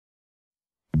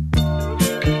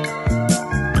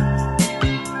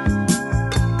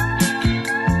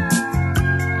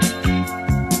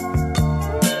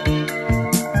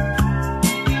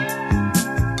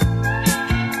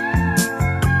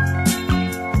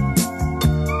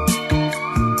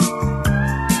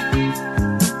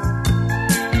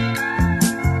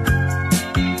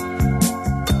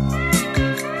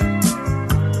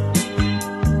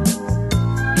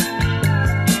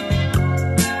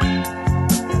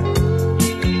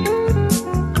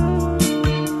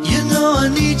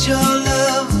need your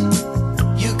love.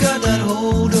 You got that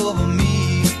hold over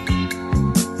me.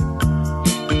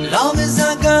 Long as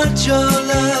I got your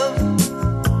love,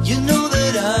 you know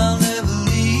that I'll never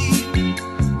leave.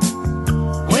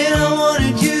 When I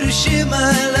wanted you to share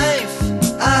my life,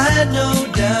 I had no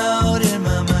doubt in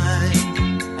my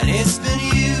mind. And it's been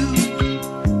you,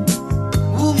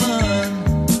 woman,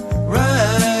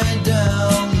 right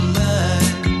down the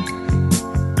line.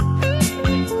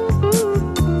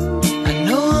 I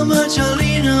know how much I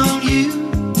lean on you,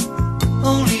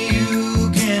 only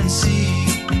you can see.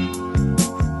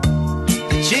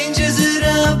 The changes that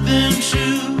I've been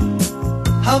through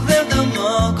have left a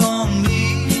mark on me.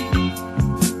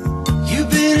 You've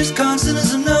been as constant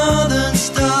as a northern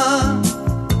star,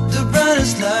 the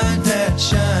brightest light that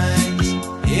shines.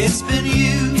 It's been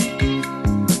you,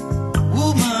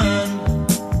 woman,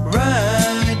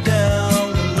 right down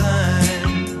the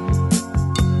line.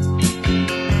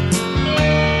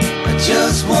 I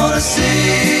just wanna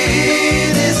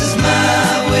say this is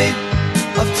my way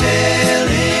of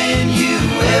telling you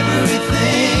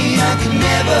everything I could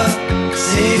never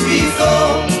say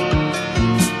before.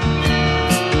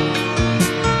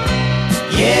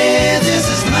 Yeah, this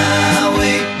is my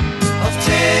way of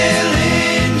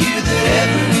telling you that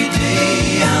every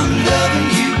day I'm loving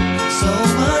you so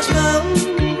much more.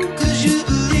 'Cause you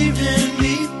believed in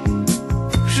me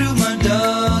through my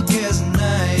darkest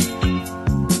night.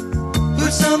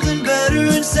 Put something better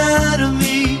inside of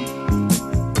me.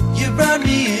 You brought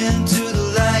me into the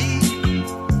light.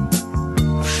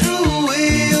 Threw away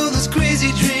all those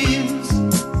crazy dreams,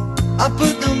 I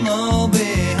put them all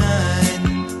behind.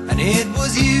 And it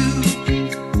was you,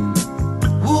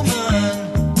 woman,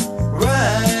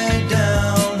 right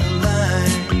down the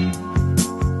line.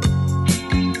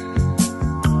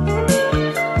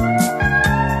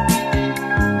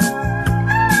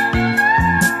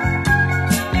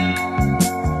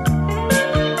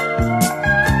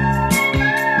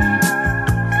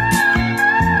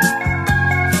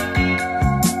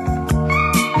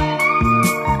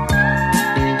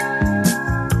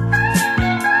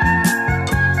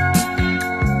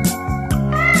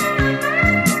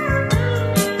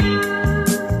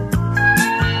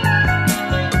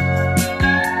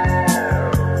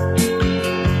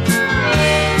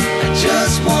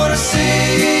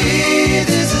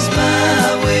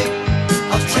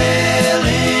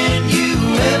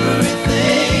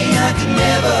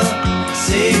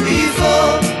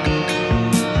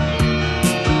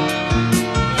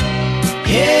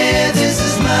 Yeah, this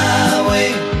is my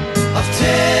way of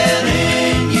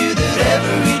telling you that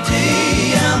every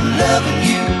day I'm loving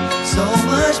you so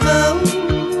much more.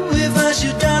 If I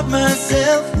should doubt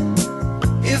myself,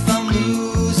 if I'm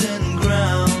losing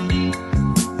ground,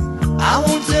 I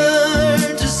won't tell